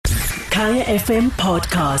Kaya FM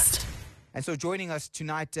podcast. And so joining us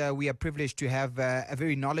tonight, we are privileged to have a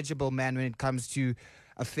very knowledgeable man when it comes to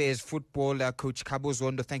affairs football, Coach Khabo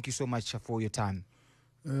Zondo. Thank you so much for your time.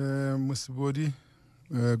 Mr. Bodi,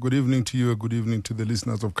 good evening to you, good evening to the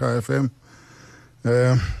listeners of Kaya FM.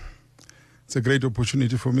 It's a great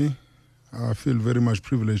opportunity for me. I feel very much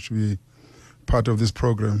privileged to be part of this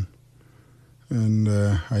program. And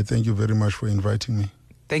I thank you very much for inviting me.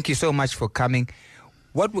 Thank you so much for coming.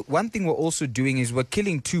 One thing we're also doing is we're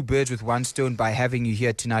killing two birds with one stone by having you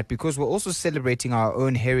here tonight, because we're also celebrating our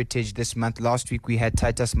own heritage this month. Last week we had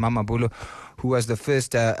Titus Mamabolo, who was the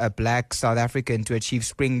first black South African to achieve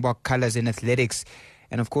Springbok colours in athletics.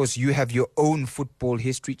 And of course you have your own football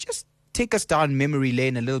history. Just take us down memory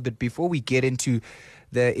lane a little bit before we get into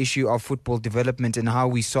the issue of football development and how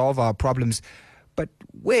we solve our problems. But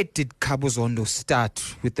where did Khabo Zondo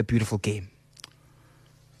start with the beautiful game?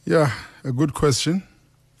 Yeah, a good question.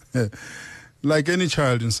 Like any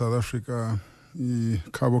child in South Africa,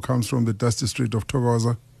 Khabo comes from the dusty street of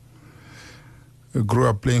Thokoza. Grew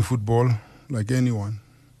up playing football like anyone.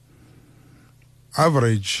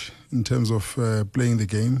 Average in terms of playing the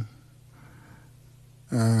game.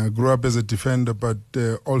 Grew up as a defender, but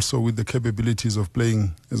also with the capabilities of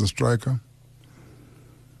playing as a striker.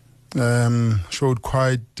 Showed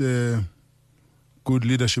quite good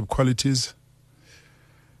leadership qualities.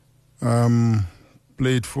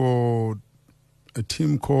 Played for a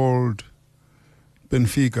team called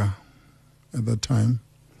Benfica at that time.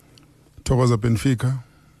 Thokoza Benfica.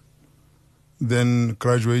 Then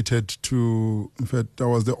graduated to, in fact, I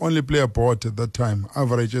was the only player bought at that time,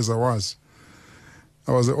 average as I was.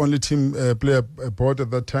 I was the only team player bought at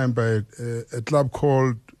that time by a club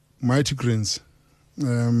called Mighty Greens.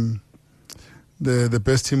 The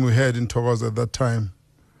best team we had in Thokoza at that time.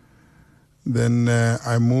 Then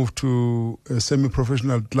I moved to a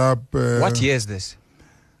semi-professional club. What year is this?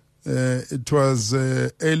 It was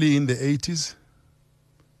early in the 80s.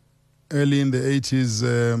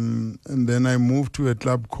 And then I moved to a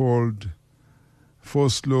club called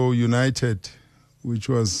Vosloo United, which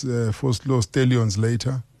was Vosloo Stallions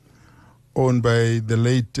later, owned by the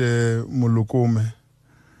late Mulukume.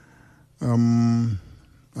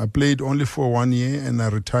 I played only for 1 year and I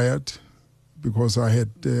retired because I had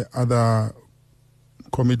other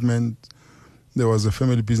commitments. There was a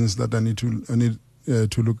family business that I need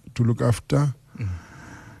to look after. Mm.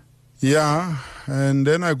 Yeah, and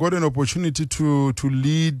then I got an opportunity to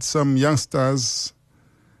lead some youngsters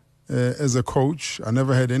as a coach. I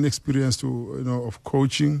never had any experience of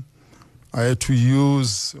coaching. I had to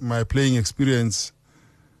use my playing experience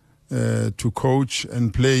to coach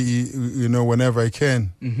and play, whenever I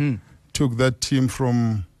can. Mm-hmm. Took that team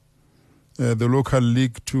from the local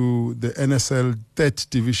league to the NSL 3rd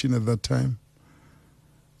division at that time.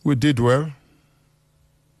 We did well.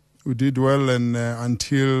 And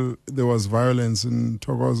until there was violence in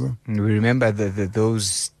Thokoza. We remember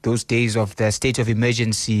those days of the state of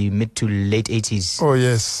emergency, mid to late 80s. Oh,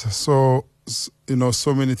 yes. So,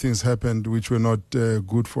 so many things happened which were not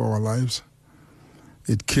good for our lives.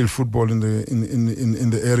 It killed football in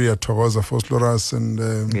the area, Thokoza, Vosloorus, and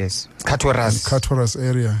yes, Katoras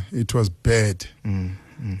area. It was bad.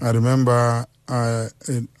 I remember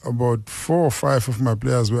about 4 or 5 of my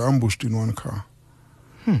players were ambushed in one car.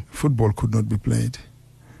 Football could not be played.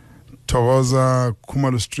 Thokoza,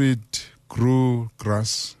 Khumalo Street grew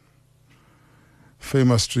grass.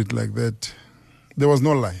 Famous street like that. There was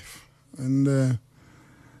no life. And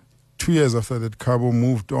 2 years after that, Khabo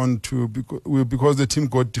moved on to, because the team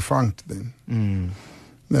got defunct then.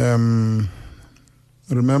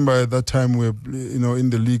 Remember at that time, in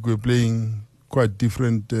the league, we were playing quite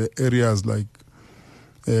different areas, like,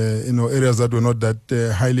 areas that were not that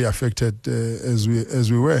highly affected as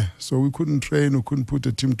we were. So we couldn't train, we couldn't put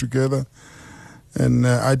a team together. And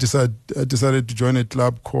I decided to join a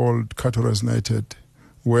club called Katoras United,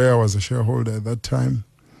 where I was a shareholder at that time.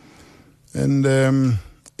 And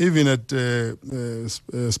even at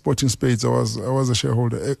Sporting Spades, I was a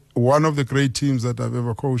shareholder. One of the great teams that I've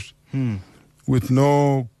ever coached, with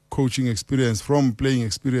no coaching experience, from playing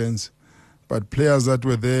experience, but players that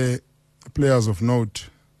were there, players of note,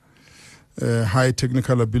 high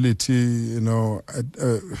technical ability.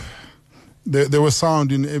 They were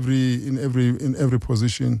sound in every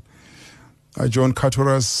position. I joined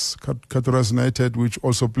Katoras United, which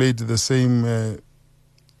also played the same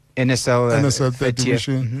NSL third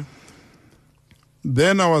division. Mm-hmm.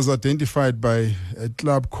 Then I was identified by a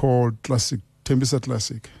club called Tembisa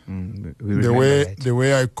Classic. The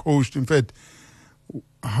way I coached, in fact,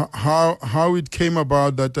 how it came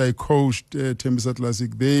about that I coached Tembisa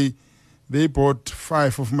Classic, they they bought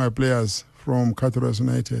 5 of my players from Catholic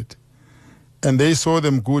United. And they saw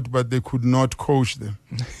them good, but they could not coach them.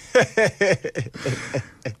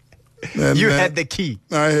 And, you had the key.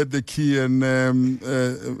 I had the key, and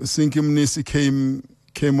Sinki Mnisi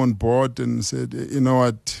came on board and said, you know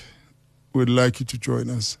what, we'd like you to join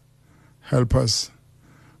us, help us.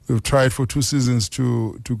 We've tried for 2 seasons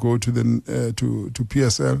to go to the to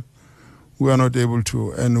PSL. We are not able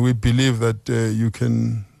to, and we believe that you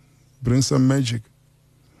can bring some magic.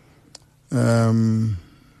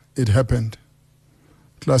 It happened.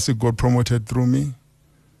 Classic got promoted through me.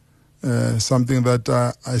 Something that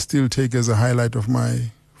I still take as a highlight of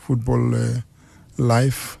my football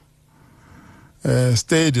life.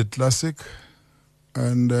 Stayed at Classic.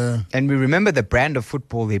 And we remember the brand of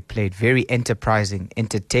football they played, very enterprising,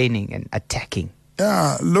 entertaining and attacking.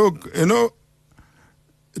 Yeah, look, you know,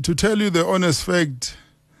 to tell you the honest fact,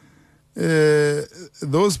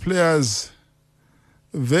 those players,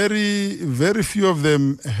 very, very few of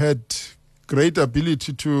them had great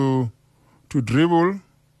ability to dribble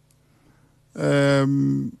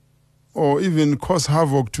or even cause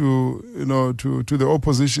havoc to the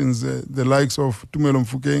oppositions, the likes of Tumelo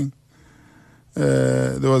Mfukeng.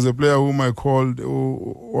 There was a player whom I called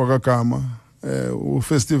Wakakama,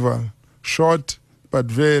 Festival, short but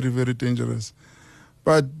very, very dangerous.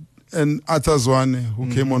 And Atazwane, who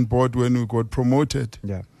came on board when we got promoted.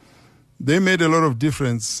 Yeah. They made a lot of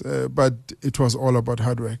difference, but it was all about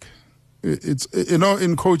hard work. It's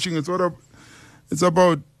in coaching, it's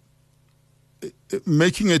about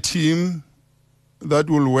making a team that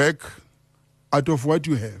will work out of what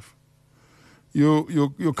you have.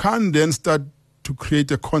 You can't then start to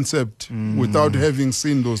create a concept without having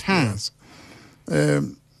seen those players.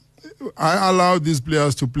 I allow these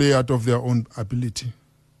players to play out of their own ability,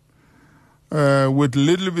 with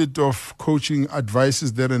little bit of coaching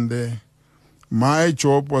advices there and there. My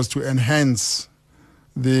job was to enhance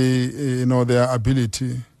their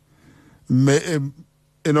ability, make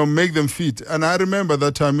them fit. And I remember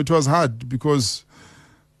that time it was hard because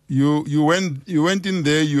you went in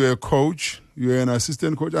there. You were a coach. You were an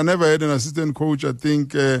assistant coach. I never had an assistant coach. I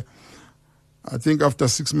think after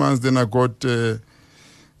 6 months, then I got Ubaba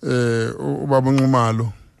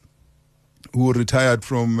Nxumalo, who retired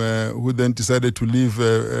from, who then decided to leave,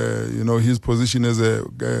 his position as a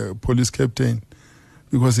police captain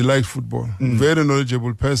because he liked football. Very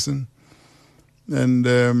knowledgeable person, and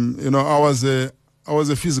I was a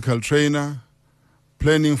physical trainer,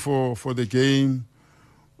 planning for the game.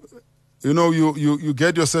 You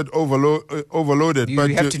get yourself overloaded, you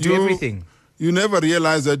but have to do everything. You never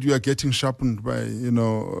realize that you are getting sharpened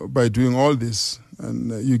by doing all this,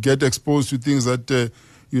 and you get exposed to things that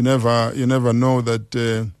you never know that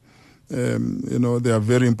they are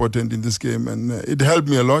very important in this game, and it helped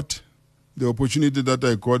me a lot. The opportunity that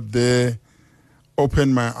I got there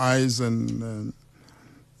opened my eyes and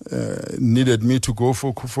needed me to go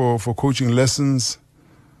for coaching lessons.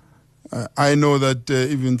 I know that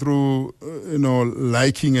even through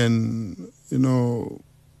liking and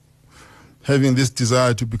having this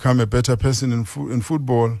desire to become a better person in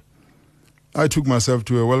football, I took myself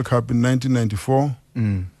to a World Cup in 1994.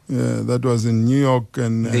 That was in New York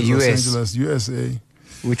and the Los US. Angeles, USA.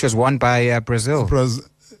 Which was won by Brazil.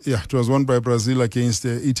 It was won by Brazil against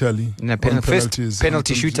Italy. In a penalty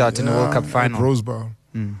shootout in the World Cup final. Rose Bowl.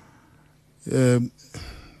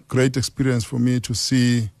 Great experience for me to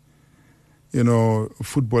see,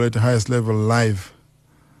 football at the highest level live.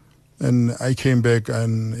 And I came back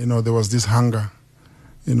and, there was this hunger,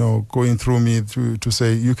 going through me to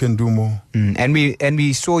say, you can do more. And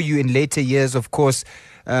we saw you in later years, of course,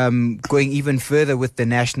 going even further with the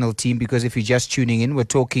national team, because if you're just tuning in, we're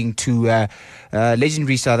talking to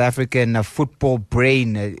legendary South African football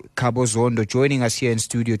brain, Khabo Zondo, joining us here in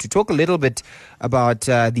studio to talk a little bit about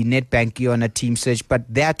the Nedbank Ke Yona team search.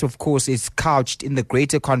 But that, of course, is couched in the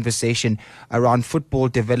greater conversation around football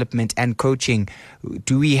development and coaching.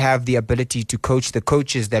 Do we have the ability to coach the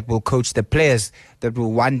coaches that will coach the players that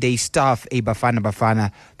will one day staff a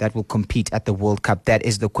Bafana that will compete at the World Cup? That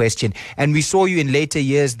is the question. And we saw you in later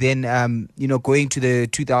years then, going to the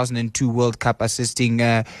 2002 World Cup, assisting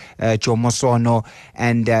Jomo Sono,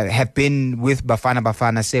 and have been with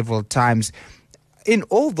Bafana several times. In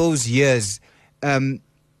all those years,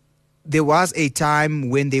 there was a time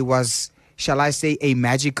when there was, shall I say, a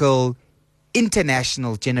magical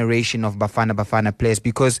international generation of Bafana players,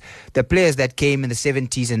 because the players that came in the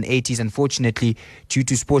 70s and 80s, unfortunately, due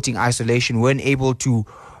to sporting isolation, weren't able to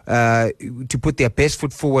put their best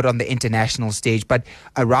foot forward on the international stage. But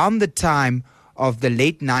around the time of the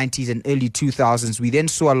late 90s and early 2000s, we then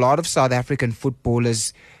saw a lot of South African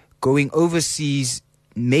footballers going overseas,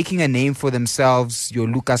 making a name for themselves, your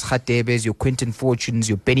Lucas Khatebes, your Quentin Fortunes,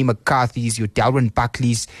 your Benny McCarthy's, your Darren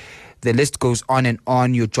Buckley's, the list goes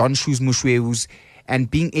on, your John Shoes Mushwewu's, and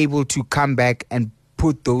being able to come back and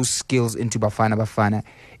put those skills into Bafana Bafana.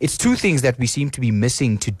 It's two things that we seem to be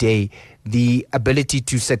missing today: the ability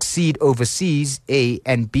to succeed overseas, A,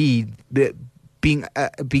 and B, being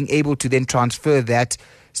able to then transfer that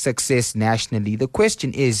success nationally. The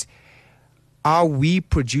question is, are we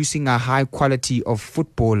producing a high quality of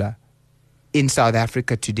footballer in South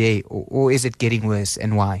Africa today, or is it getting worse,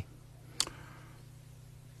 and why?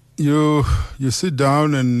 You sit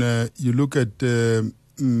down and you look at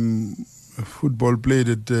football played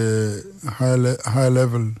at high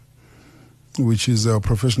level, which is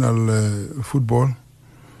professional football.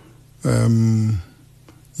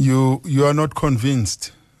 You are not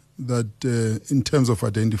convinced that in terms of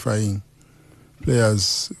identifying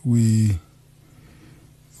players, we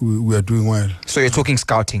are doing well. So you're talking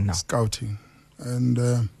scouting now? Scouting.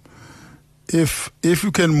 And if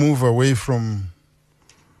you can move away from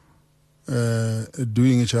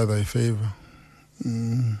doing each other a favor,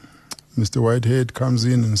 Mr. Whitehead comes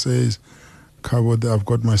in and says, Khabo, I've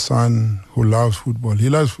got my son who loves football.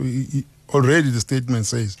 Already the statement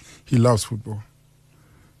says he loves football.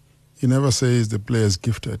 He never says the player is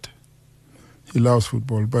gifted. He loves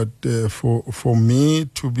football. But for me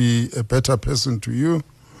to be a better person to you,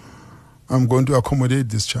 I'm going to accommodate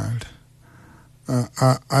this child.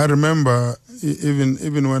 I remember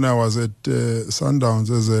even when I was at Sundowns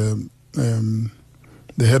as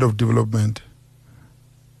the head of development,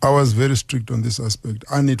 I was very strict on this aspect.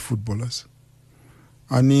 I need footballers.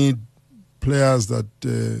 I need players that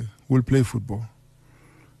will play football.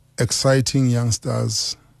 Exciting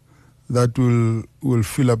youngsters that will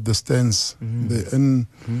fill up the stands.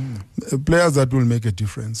 Players that will make a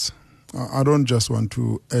difference. I don't just want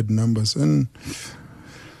to add numbers. And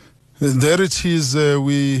there it is.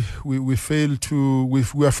 We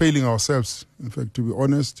are failing ourselves, in fact, to be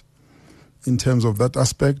honest, in terms of that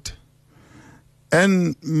aspect.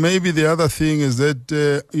 And maybe the other thing is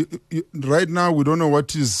that right now we don't know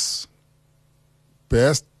what is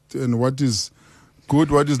best and what is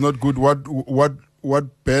good, what is not good, what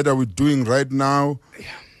bad are we doing right now,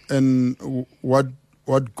 and what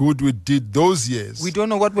good we did those years. We don't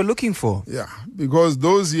know what we're looking for. Yeah, because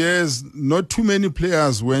those years, not too many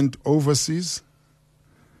players went overseas.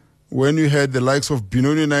 When you had the likes of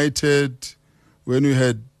Benoni United, when you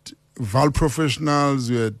had Val Professionals,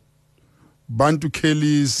 you had Bantu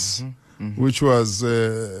Kellys, which was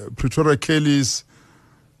Pretoria Kellys.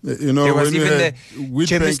 There was when even the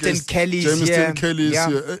Germiston Kellys.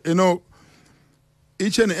 Yeah.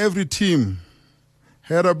 Each and every team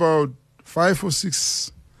had about 5 or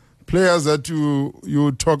 6 players that you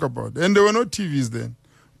would talk about. And there were no TVs then.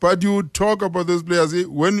 But you would talk about those players.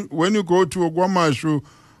 When you go to Ogwamashu,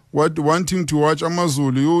 wanting to watch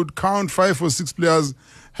Amazulu, you would count 5 or 6 players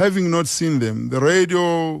having not seen them. The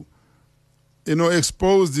radio,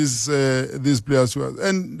 exposed these players to us.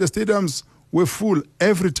 And the stadiums were full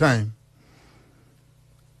every time.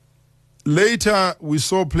 Later, we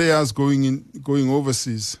saw players going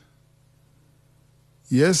overseas.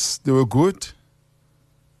 Yes, they were good.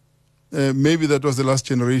 Maybe that was the last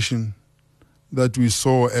generation that we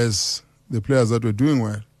saw as the players that were doing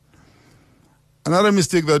well. Another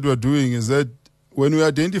mistake that we're doing is that when we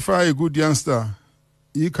identify a good youngster,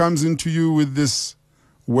 he comes into you with this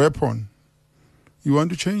weapon. You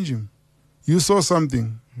want to change him. You saw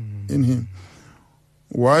something in him.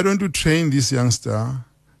 Why don't you train this youngster,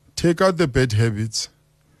 take out the bad habits,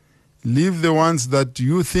 leave the ones that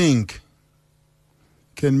you think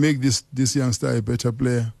can make this youngster a better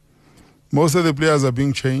player? Most of the players are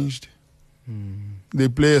being changed. They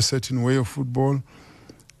play a certain way of football.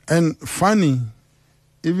 And funny,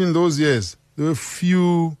 even those years, there were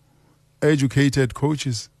few educated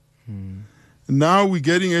coaches. Now we're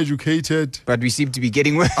getting educated. But we seem to be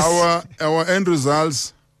getting worse. Our end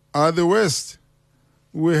results are the worst.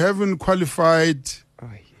 We haven't qualified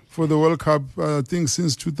for the World Cup, I think,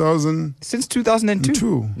 since 2000. Since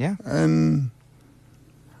 2002. Yeah. And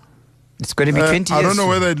it's going to be 20 years. I don't know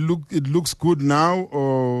whether it looks good now,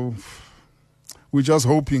 or we're just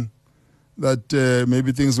hoping that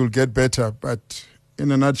maybe things will get better. But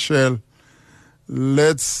in a nutshell,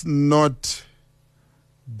 let's not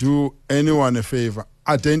do anyone a favor.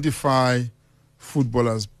 Identify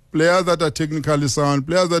footballers, players that are technically sound,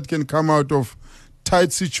 players that can come out of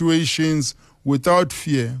tight situations without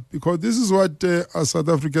fear, because this is what our South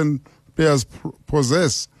African players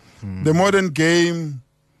possess. The modern game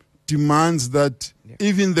demands that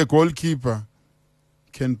even the goalkeeper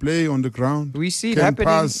can play on the ground. We see it can happening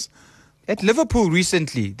pass. at Liverpool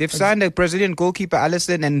recently. They've signed a Brazilian goalkeeper,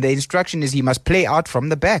 Alisson, and the instruction is he must play out from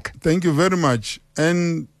the back. Thank you very much.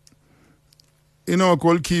 And our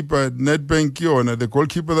goalkeeper, Nedbank Ke Yona, the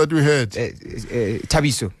goalkeeper that we had,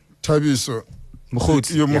 Tabiso.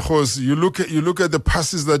 Mokhosi. You look at the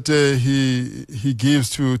passes that he gives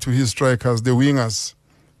to his strikers, the wingers,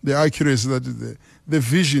 the accuracy that is there, the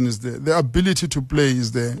vision is there, the ability to play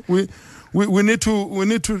is there. We need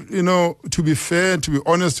to to be fair, to be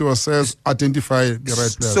honest to ourselves, identify the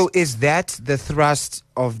right players. So is that the thrust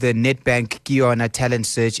of the Nedbank Ke Yona talent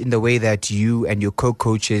search in the way that you and your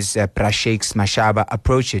co-coaches, Prasheks Mashaba,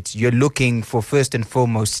 approach it? You're looking for first and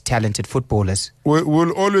foremost talented footballers.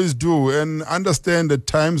 We'll always do, and understand that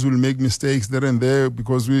times we'll make mistakes there and there,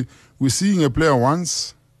 because we're seeing a player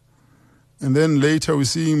once, and then later we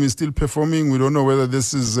see him is still performing. We don't know whether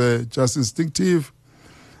this is just instinctive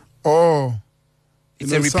or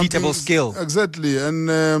it's a repeatable skill. Exactly,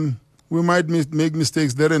 and we might make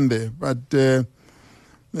mistakes there and there, but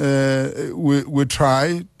we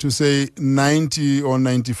try to say 90 or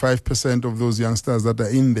 95% of those youngsters that are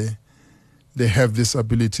in there, they have this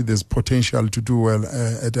ability, there's potential to do well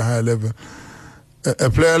at a higher level. A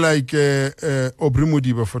player like Aubrey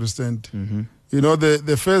Modiba, for instance,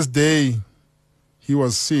 the first day he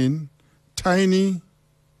was seen, tiny,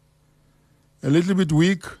 a little bit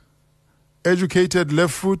weak, educated,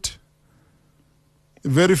 left foot,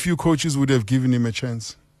 very few coaches would have given him a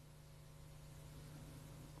chance.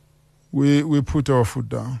 We put our foot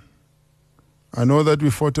down. I know that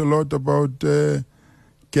we fought a lot about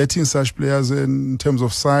getting such players in terms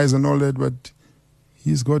of size and all that, but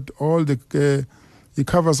he's got all the, he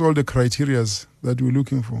covers all the criterias that we're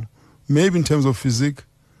looking for. Maybe in terms of physique,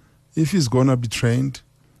 if he's gonna be trained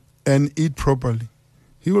and eat properly,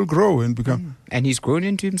 he will grow and become. And he's grown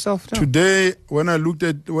into himself now. Today, when I look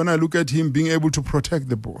at him being able to protect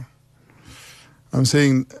the ball, I'm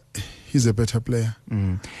saying he's a better player.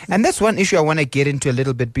 And that's one issue I want to get into a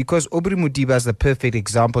little bit, because Aubrey Modiba is the perfect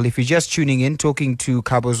example. If you're just tuning in, talking to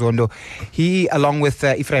Khabo Zondo, he, along with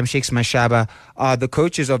Ephraim Shakes Mashaba, are the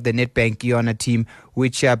coaches of the Nedbank Ke Yona team,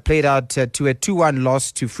 which played out to a 2-1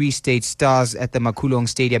 loss to Free State Stars at the Makulong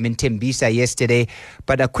Stadium in Tembisa yesterday,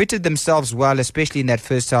 but acquitted themselves well, especially in that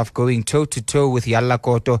first half, going toe-to-toe with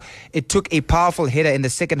Yallakoto. It took a powerful header in the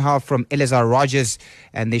second half from Elazar Rogers,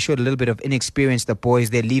 and they showed a little bit of inexperience, the boys.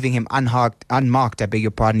 They're leaving him unmarked, I beg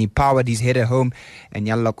your pardon. He powered his header home, and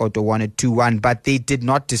Yallakoto won it 2-1, but they did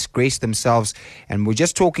not disgrace themselves. And we're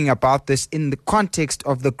just talking about this in the context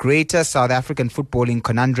of the greater South African footballing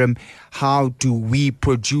conundrum. How do we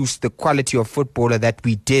produce the quality of footballer that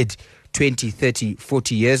we did 20, 30,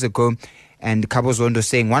 40 years ago? And Khabo Zondo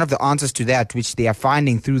saying one of the answers to that, which they are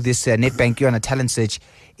finding through this Nedbank Ke Yona talent search,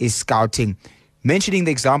 is scouting. Mentioning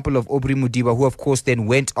the example of Aubrey Modiba, who of course then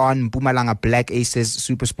went on Mpumalanga Black Aces,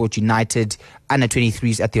 Supersport United, under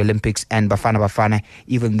 23s at the Olympics, and Bafana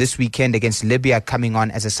even this weekend against Libya, coming on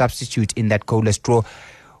as a substitute in that goalless draw.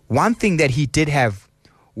 One thing that he did have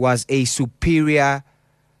was a superior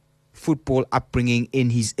football upbringing in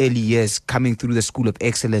his early years, coming through the School of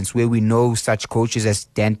Excellence, where we know such coaches as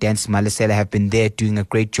Dan Malisela have been there doing a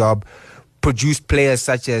great job, produced players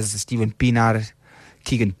such as Stephen Pienaar,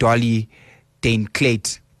 Keegan Dolly, Dane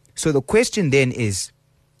Clayt. So the question then is,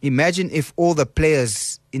 imagine if all the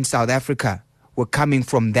players in South Africa were coming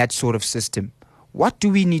from that sort of system. What do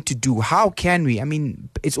we need to do? How can we? I mean,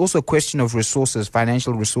 it's also a question of resources,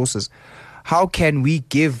 financial resources. How can we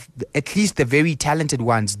give at least the very talented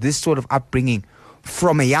ones this sort of upbringing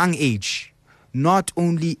from a young age? Not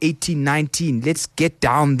only 18, 19. Let's get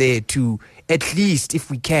down there to at least, if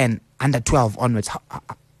we can, under 12 onwards.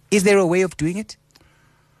 Is there a way of doing it?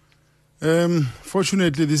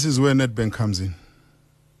 Fortunately, this is where Nedbank comes in.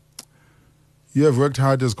 You have worked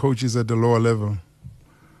hard as coaches at the lower level.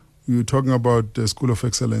 You're talking about the School of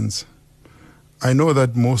Excellence. I know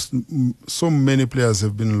that so many players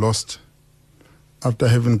have been lost after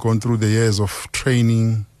having gone through the years of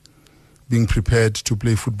training, being prepared to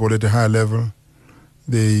play football at a higher level.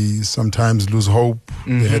 They sometimes lose hope.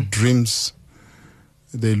 They had dreams.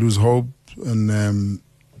 They lose hope and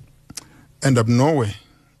end up nowhere.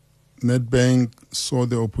 Nedbank saw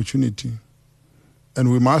the opportunity.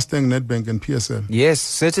 And we must thank Nedbank and PSL. Yes,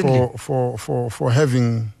 certainly. For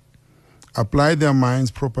having applied their minds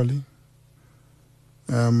properly.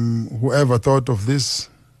 Whoever thought of this,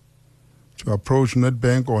 to approach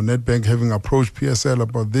Nedbank, or Nedbank having approached PSL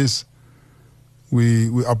about this, we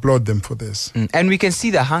applaud them for this. And we can see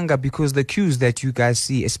the hunger, because the queues that you guys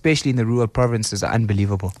see, especially in the rural provinces, are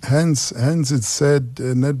unbelievable. Hence it's said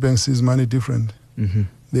Nedbank sees money different.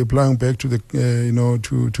 they're applying back to the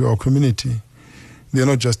to our community. They're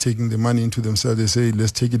not just taking the money into themselves. They say,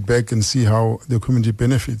 let's take it back and see how the community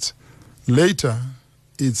benefits. Later,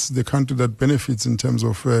 it's the country that benefits in terms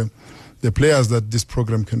of the players that this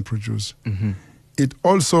program can produce. Mm-hmm. It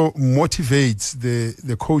also motivates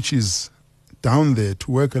the coaches down there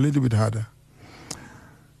to work a little bit harder.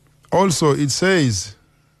 Also, it says,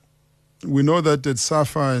 we know that at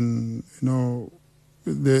SAFA and,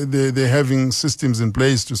 they're having systems in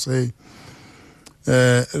place to say,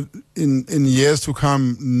 in years to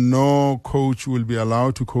come, no coach will be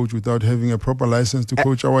allowed to coach without having a proper license to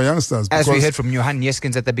coach our youngsters. As we heard from Johan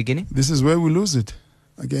Jeskens at the beginning. This is where we lose it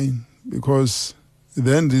again, because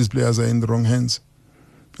then these players are in the wrong hands.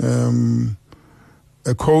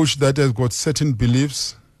 A coach that has got certain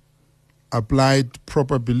beliefs, applied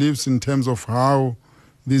proper beliefs in terms of how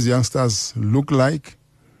these youngsters look like,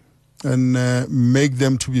 and make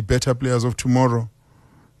them to be better players of tomorrow.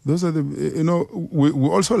 Those are we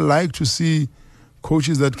also like to see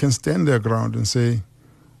coaches that can stand their ground and say,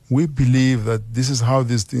 we believe that this is how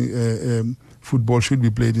this football should be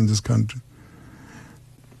played in this country.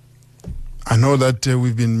 I know that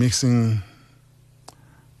we've been mixing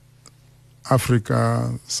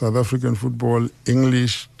Africa, South African football,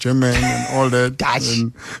 English, German, and all that. Dutch.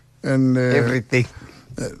 And everything.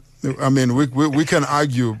 I mean, we can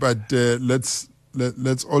argue, but let's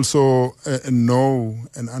also know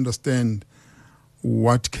and understand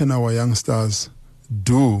what can our youngsters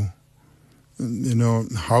do.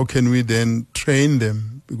 How can we then train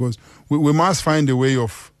them? Because we must find a way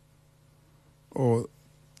of, or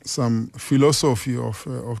some philosophy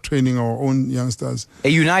of training our own youngsters. A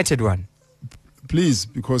united one. Please,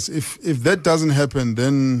 because if that doesn't happen,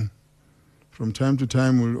 then from time to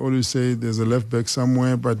time we'll always say there's a left back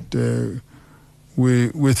somewhere, but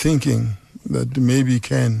we're thinking that maybe he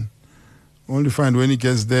can. Only find when he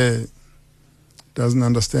gets there, doesn't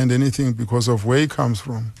understand anything because of where he comes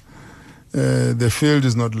from. The field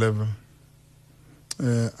is not level.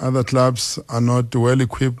 Other clubs are not well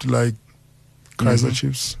equipped like Kaizer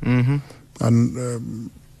Chiefs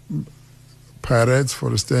and Pirates,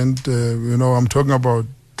 for instance. I'm talking about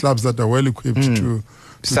clubs that are well equipped to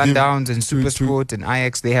Sundowns and Supersport and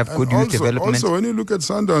Ajax. They have good youth development. Also, when you look at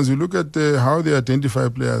Sundowns, you look at how they identify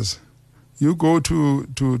players. You go to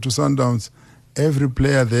Sundowns, every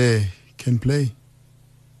player there can play.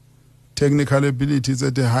 Technical ability is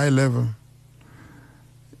at a high level.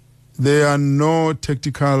 There are no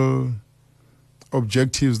tactical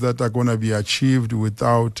objectives that are going to be achieved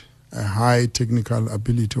without a high technical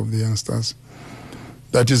ability of the youngsters.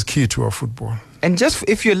 That is key to our football. And just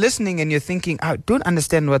if you're listening and you're thinking, I don't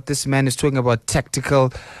understand what this man is talking about,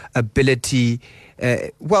 tactical ability.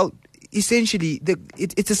 Well, essentially,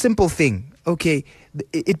 it's a simple thing. Okay,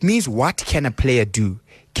 it means what can a player do?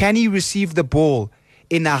 Can he receive the ball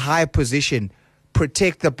in a high position,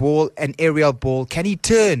 protect the ball, an aerial ball? Can he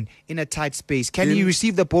turn in a tight space? Can he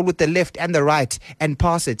receive the ball with the left and the right and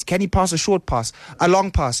pass it? Can he pass a short pass, a long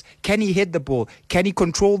pass? Can he hit the ball? Can he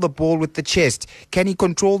control the ball with the chest? Can he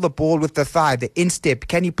control the ball with the thigh, the instep?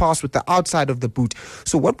 Can he pass with the outside of the boot?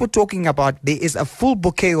 So what we're talking about, there is a full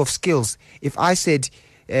bouquet of skills. If I said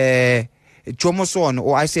Jomoson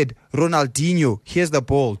or I said Ronaldinho, here's the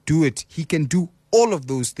ball, do it. He can do all of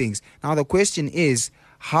those things. Now the question is,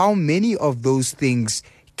 how many of those things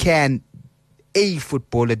can a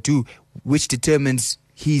footballer do, which determines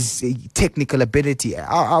his technical ability?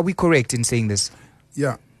 Are we correct in saying this?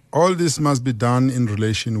 Yeah. All this must be done in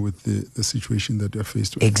relation with the situation that you're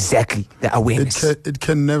faced with. Exactly. The awareness. It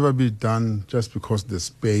can never be done just because there's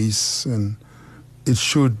space, and it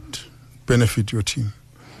should benefit your team.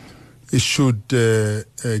 It should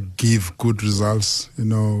give good results,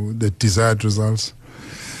 the desired results.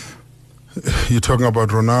 You're talking about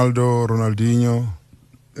Ronaldinho,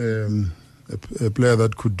 a player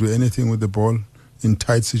that could do anything with the ball in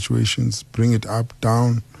tight situations, bring it up,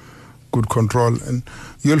 down, good control. And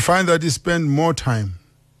you'll find that he spent more time,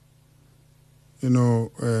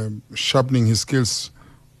 sharpening his skills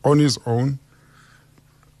on his own.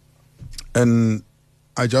 And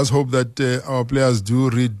I just hope that our players do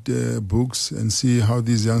read books and see how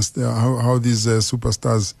these youngsters, how these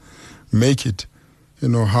superstars make it.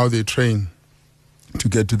 How they train to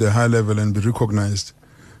get to the high level and be recognized.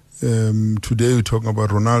 Today we're talking about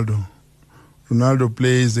Ronaldo. Ronaldo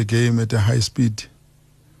plays the game at a high speed,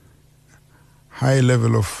 high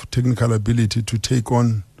level of technical ability to take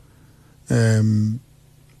on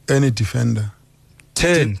any defender.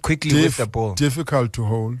 Turn quickly with the ball. Difficult to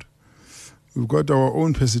hold. We've got our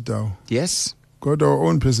own Pesitao. Yes. Got our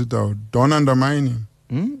own Pesitao. Don't undermine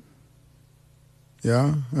him.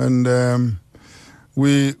 Yeah, and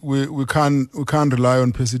we can't rely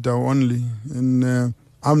on Pesita only, and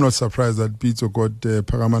I'm not surprised that Pizzo got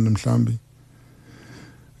Pagaman Mhlambi.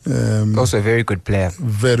 Also a very good player.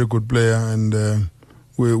 Very good player, and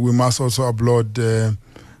we must also applaud Gavin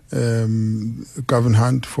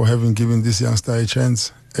Hunt for having given this youngster a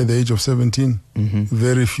chance at the age of 17. Mm-hmm.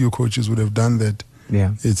 Very few coaches would have done that.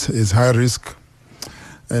 Yeah, it's high risk,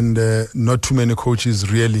 and not too many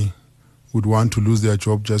coaches really would want to lose their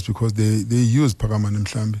job just because they use Pagaman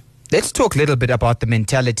Mhlambi. Let's talk a little bit about the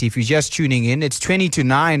mentality. If you're just tuning in, it's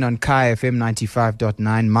 20-9 on Kai FM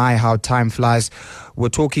 95.9. My, how time flies. We're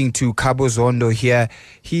talking to Khabo Zondo here.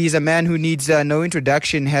 He's a man who needs no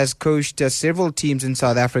introduction, has coached several teams in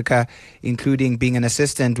South Africa, including being an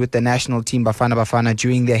assistant with the national team Bafana Bafana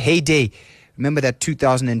during their heyday. Remember that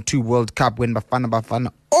 2002 World Cup when Bafana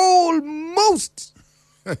Bafana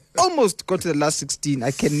almost got to the last 16.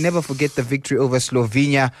 I can never forget the victory over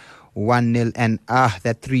Slovenia. 1-0, and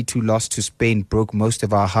that 3-2 loss to Spain broke most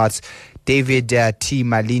of our hearts. David T.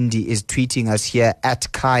 Malindi is tweeting us here at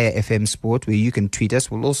Kaya FM Sport, where you can tweet us.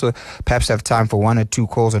 We'll also perhaps have time for one or two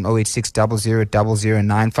calls on 086 00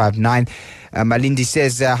 959. Malindi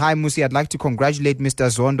says, hi Musi, I'd like to congratulate Mr.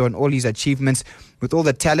 Zondo on all his achievements. With all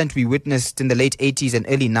the talent we witnessed in the late 80s and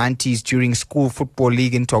early 90s during school football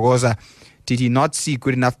league in Togoza, did he not see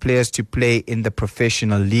good enough players to play in the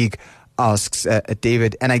professional league? Asks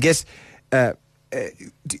David. And I guess on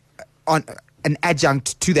an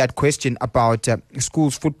adjunct to that question about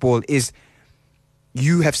schools football is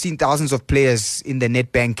you have seen thousands of players in the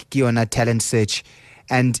Nedbank Ke Yona talent search,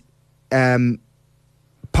 and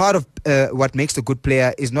part of what makes a good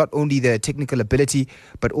player is not only the technical ability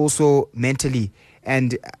but also mentally.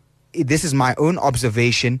 And this is my own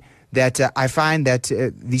observation that I find that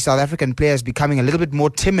the South African players becoming a little bit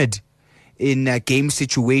more timid in a game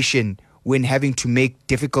situation when having to make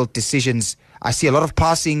difficult decisions. I see a lot of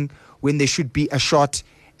passing when there should be a shot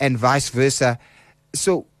and vice versa.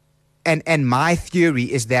 So, and my theory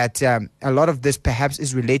is that a lot of this perhaps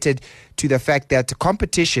is related to the fact that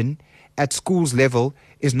competition at schools level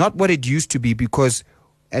is not what it used to be, because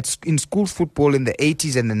in school football in the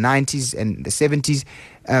 80s and the 90s and the 70s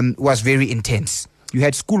was very intense. You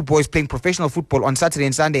had schoolboys playing professional football on Saturday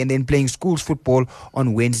and Sunday and then playing schools football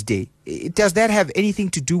on Wednesday. Does that have anything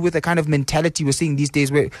to do with the kind of mentality we're seeing these days?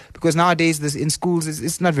 Because nowadays in schools,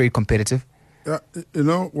 it's not very competitive.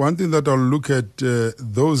 One thing that I'll look at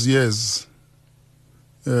those years,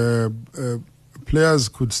 players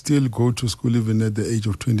could still go to school even at the age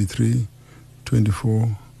of 23,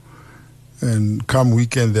 24. And come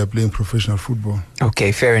weekend, they're playing professional football.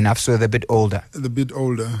 Okay, fair enough. So they're a bit older.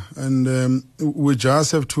 And we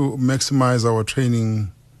just have to maximize our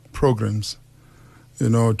training programs,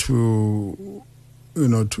 to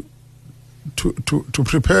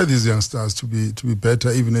prepare these youngsters to be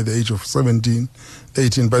better, even at the age of 17,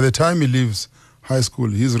 18. By the time he leaves high school,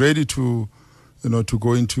 he's ready to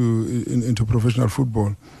go into professional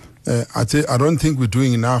football. I don't think we're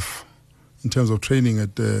doing enough in terms of training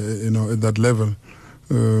at that level.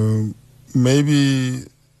 Maybe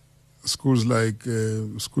schools like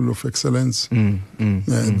School of Excellence,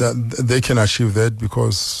 that they can achieve that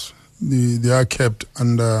because they are kept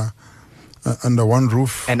under one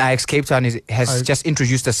roof. And Ajax Cape Town has just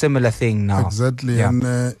introduced a similar thing now. Exactly, yeah. And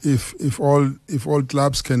if all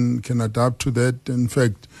clubs can adapt to that, in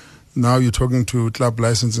fact, now you're talking to club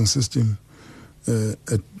licensing system. A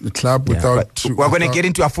club without... we're going to get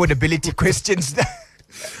into affordability questions.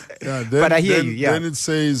 But I hear you. Yeah. Then it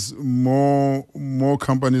says more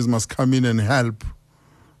companies must come in and help,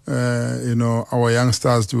 our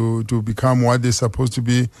youngsters to become what they're supposed to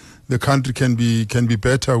be. The country can be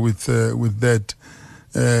better with that.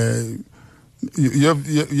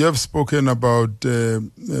 You have spoken about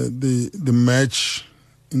the match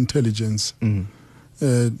intelligence,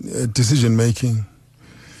 decision making.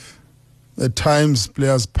 At times,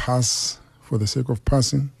 players pass for the sake of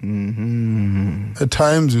passing. Mm-hmm. At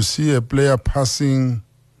times, you see a player passing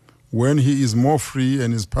when he is more free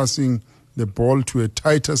and is passing the ball to a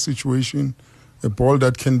tighter situation, a ball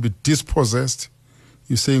that can be dispossessed.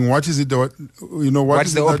 You're saying, what is it? What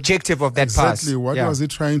is the objective of that pass? Exactly. What was he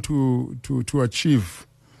trying to achieve?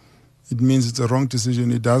 It means it's a wrong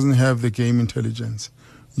decision. It doesn't have the game intelligence.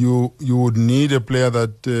 You would need a player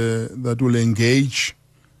that will engage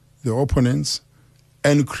the opponents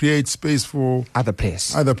and create space for other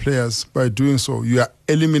players. By doing so, you are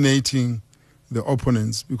eliminating the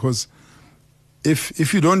opponents, because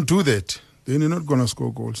if you don't do that, then you're not going to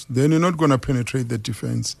score goals. Then you're not going to penetrate the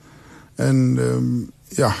defense. And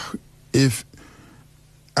if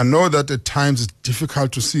I know that at times it's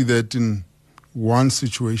difficult to see that in one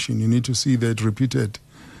situation. You need to see that repeated,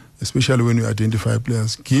 especially when you identify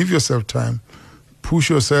players. Give yourself time. Push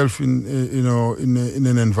yourself in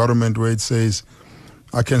an environment where it says,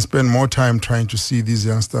 I can spend more time trying to see these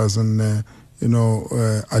youngsters and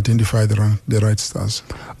identify the right stars.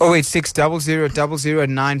 086 00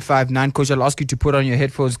 959. Coach, I'll ask you to put on your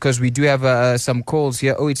headphones because we do have some calls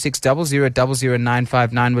here. 086 00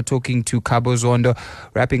 959. We're talking to Khabo Zondo,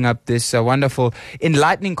 wrapping up this wonderful,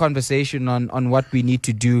 enlightening conversation on what we need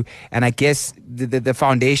to do. And I guess the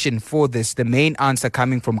foundation for this, the main answer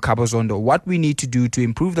coming from Khabo Zondo, what we need to do to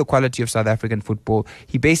improve the quality of South African football.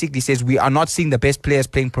 He basically says we are not seeing the best players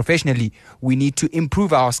playing professionally. We need to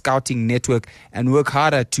improve our scouting network and work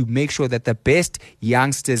harder to make sure that the best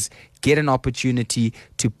youngsters get an opportunity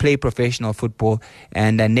to play professional football.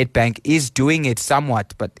 And Nedbank is doing it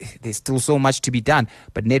somewhat, but there's still so much to be done.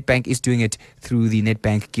 But Nedbank is doing it through the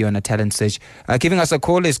Nedbank Ke Yona talent search. Giving us a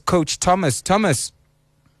call is Coach Thomas. Thomas.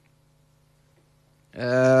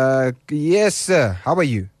 Yes, sir. How are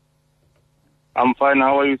you? I'm fine.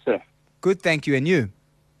 How are you, sir? Good, thank you. And you?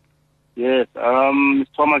 Yes.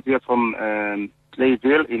 Thomas here from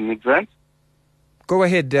Clayville in Midrand. Go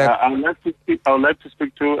ahead. I would like to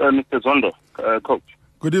speak to Mr. Zondo, Coach.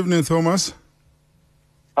 Good evening, Thomas.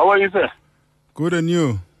 How are you, sir? Good, and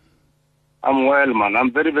you? I'm well, man.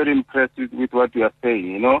 I'm very, very impressed with what you are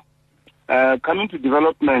saying, Coming to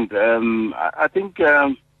development, I think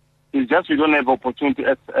it's just we don't have opportunity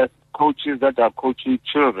as coaches that are coaching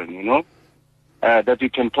children, that we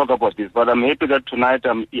can talk about this. But I'm happy that tonight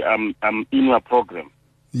I'm in your program.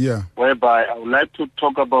 Yeah. Whereby I would like to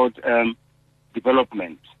talk about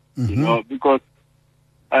development, because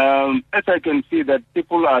as I can see that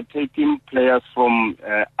people are taking players from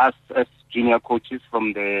us as junior coaches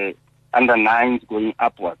from the under-9s going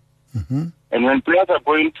upwards. Mm-hmm. And when players are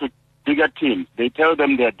going to bigger teams, they tell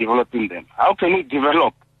them they are developing them. How can you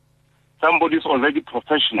develop somebody who's already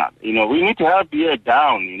professional? We need to have here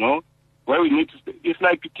down, where we need to... It's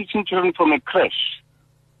like teaching children from a crash.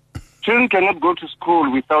 Children cannot go to school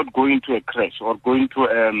without going to a crash or going to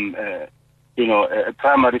a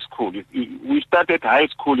primary school. We started high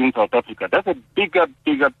school in South Africa. That's a bigger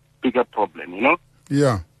problem,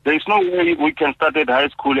 Yeah. There's no way we can start at high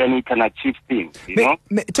school and we can achieve things,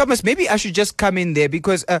 Thomas, maybe I should just come in there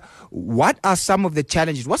because what are some of the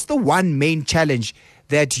challenges? What's the one main challenge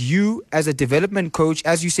that you as a development coach,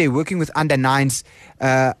 as you say, working with under-9s,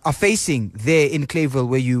 are facing there in Clayville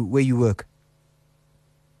where you work?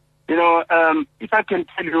 If I can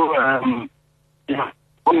tell you, here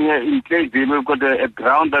in Clayville, we've got a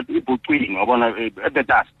ground that is between at the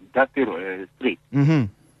dusty street. Mm-hmm.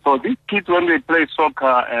 So these kids, when they play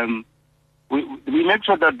soccer, we make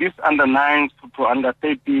sure that these under-9s to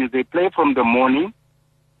under-13s, they play from the morning,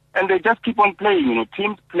 and they just keep on playing.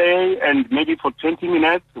 Teams play, and maybe for 20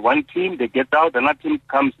 minutes, one team, they get out, another team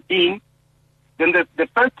comes in. Then the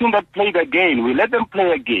first team that played again, we let them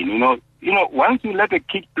play again. Once you let a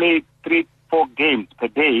kid play 3-4 games per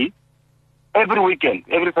day, every weekend,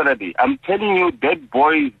 every Saturday, I'm telling you, that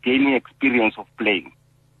boy is gaining experience of playing.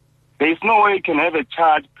 There is no way you can have a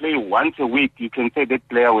child play once a week. You can say that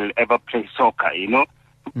player will ever play soccer,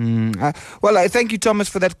 Well, I thank you, Thomas,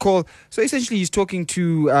 for that call. So essentially, he's talking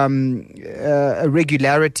to a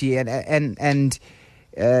regularity, and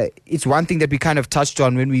it's one thing that we kind of touched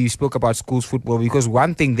on when we spoke about schools football, because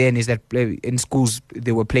one thing then is that in schools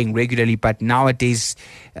they were playing regularly, but nowadays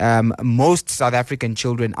most South African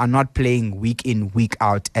children are not playing week in, week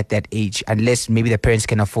out at that age, unless maybe the parents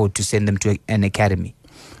can afford to send them to an academy.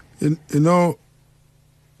 To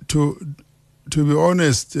be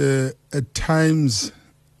honest, at times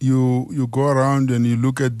you go around and you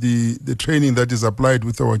look at the training that is applied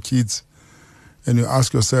with our kids, and you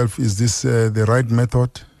ask yourself, is this the right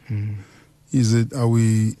method? Mm. Are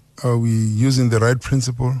we using the right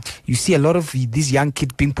principle? You see a lot of these young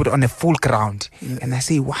kids being put on a full ground, and I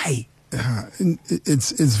say, why?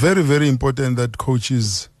 It's very, very important that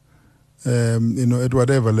coaches, at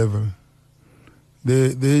whatever level,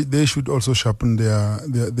 they should also sharpen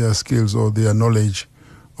their skills or their knowledge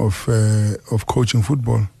of coaching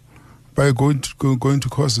football by going to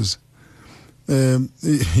courses.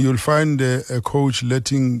 You'll find a coach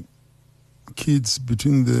letting kids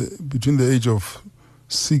between the age of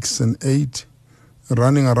 6 and 8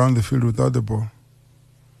 running around the field without the ball,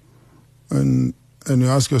 and you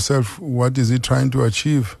ask yourself, what is he trying to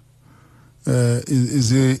achieve? Is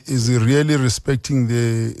he really respecting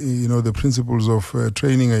the principles of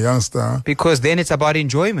training a youngster? Because then it's about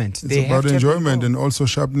enjoyment. It's about enjoyment and also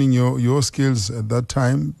sharpening your skills at that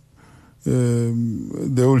time.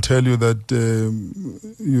 They will tell you that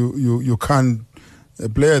you can't a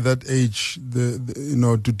player at that age,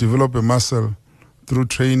 to develop a muscle through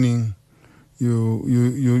training,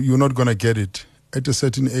 you're not going to get it. At a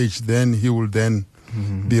certain age, then he will then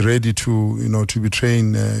be ready to be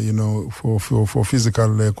trained, for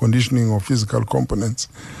physical conditioning or physical components.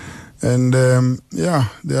 And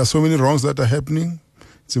there are so many wrongs that are happening.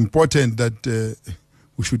 It's important that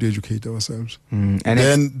we should educate ourselves, and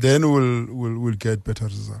then we'll get better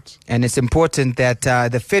results. And it's important that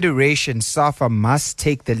the Federation, SAFA, must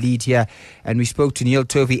take the lead here. And we spoke to Neil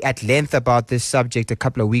Tovey at length about this subject a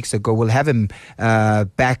couple of weeks ago. We'll have him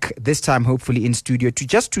back this time, hopefully in studio,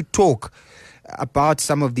 to talk about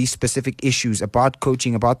some of these specific issues, about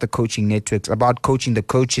coaching, about the coaching networks, about coaching the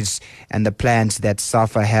coaches and the plans that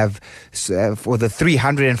SAFA have for the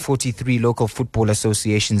 343 local football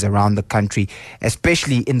associations around the country,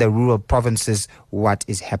 especially in the rural provinces, what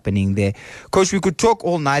is happening there. Coach, we could talk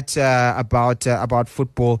all night about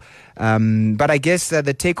football, but I guess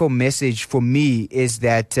the take-home message for me is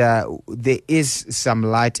that there is some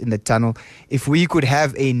light in the tunnel. If we could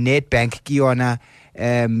have a Nedbank Ke Yona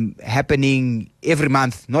happening every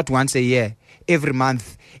month, not once a year, every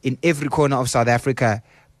month in every corner of South Africa,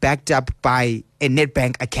 backed up by a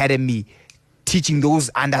Nedbank Academy, teaching those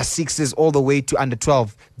under sixes all the way to under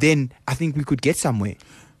 12, then I think we could get somewhere.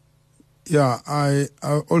 Yeah, I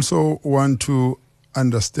also want to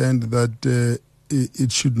understand that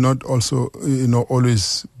it should not also,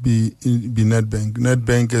 always be Nedbank.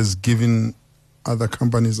 Nedbank has given other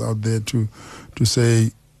companies out there to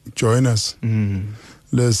say, join us.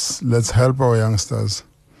 Let's help our youngsters.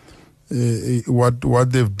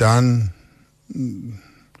 What they've done,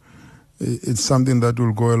 it's something that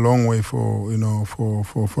will go a long way for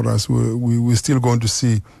us. We're still going to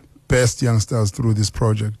see best youngsters through this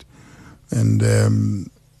project, and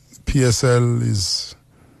PSL is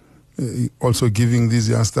also giving these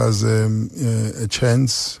youngsters a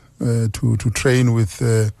chance to train with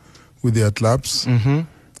their clubs.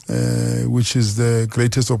 Which is the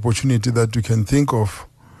greatest opportunity that you can think of,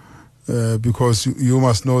 because you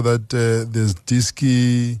must know that there's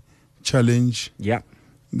Diski Challenge. Yeah,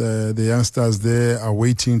 the youngsters there are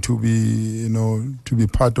waiting to be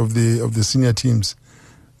part of the senior teams.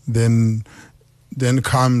 Then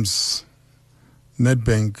comes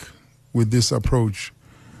Nedbank with this approach.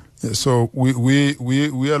 So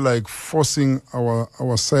we are like forcing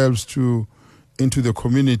ourselves into the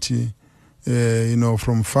community.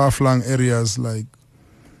 From far-flung areas like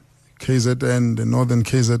KZN, the northern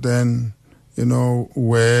KZN,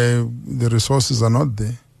 where the resources are not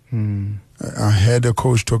there. I heard a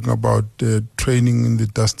coach talking about training in the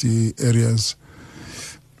dusty areas.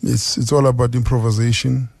 It's all about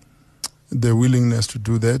improvisation, the willingness to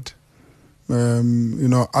do that.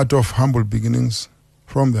 Out of humble beginnings,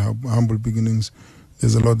 from the humble beginnings,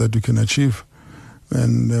 there's a lot that you can achieve.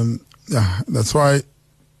 And that's why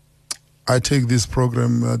I take this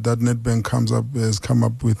program that Nedbank has come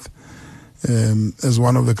up with as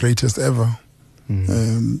one of the greatest ever,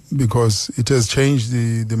 because it has changed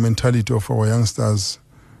the mentality of our youngsters.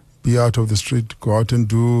 Be out of the street, go out and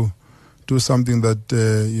do something that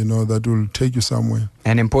that will take you somewhere.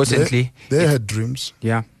 And importantly, they had dreams.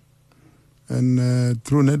 Yeah. And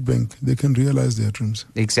through Nedbank, they can realize their dreams.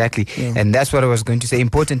 Exactly. Yeah. And that's what I was going to say.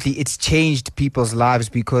 Importantly, it's changed people's lives,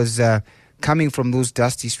 because coming from those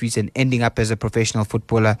dusty streets and ending up as a professional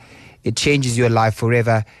footballer, it changes your life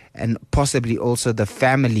forever, and possibly also the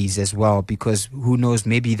families as well, because who knows,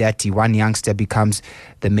 maybe that one youngster becomes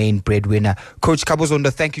the main breadwinner. Coach Khabo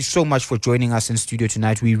Zondo, thank you so much for joining us in studio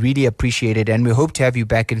tonight. We really appreciate it, and we hope to have you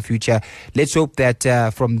back in future. Let's hope that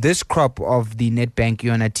from this crop of the Nedbank Ke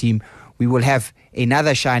Yona team, we will have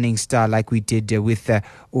another shining star like we did with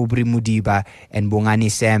Aubrey Mudiba and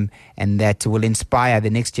Bongani Sam, and that will inspire the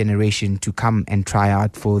next generation to come and try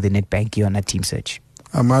out for the Nedbank Ke Yona team search.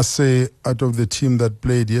 I must say, out of the team that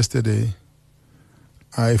played yesterday,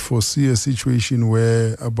 I foresee a situation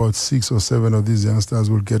where about 6 or 7 of these youngsters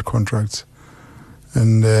will get contracts.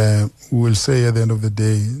 And we'll say at the end of the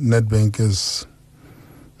day, Nedbank is,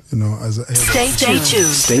 Stay tuned.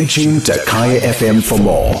 Stay tuned to Kaya FM for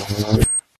more.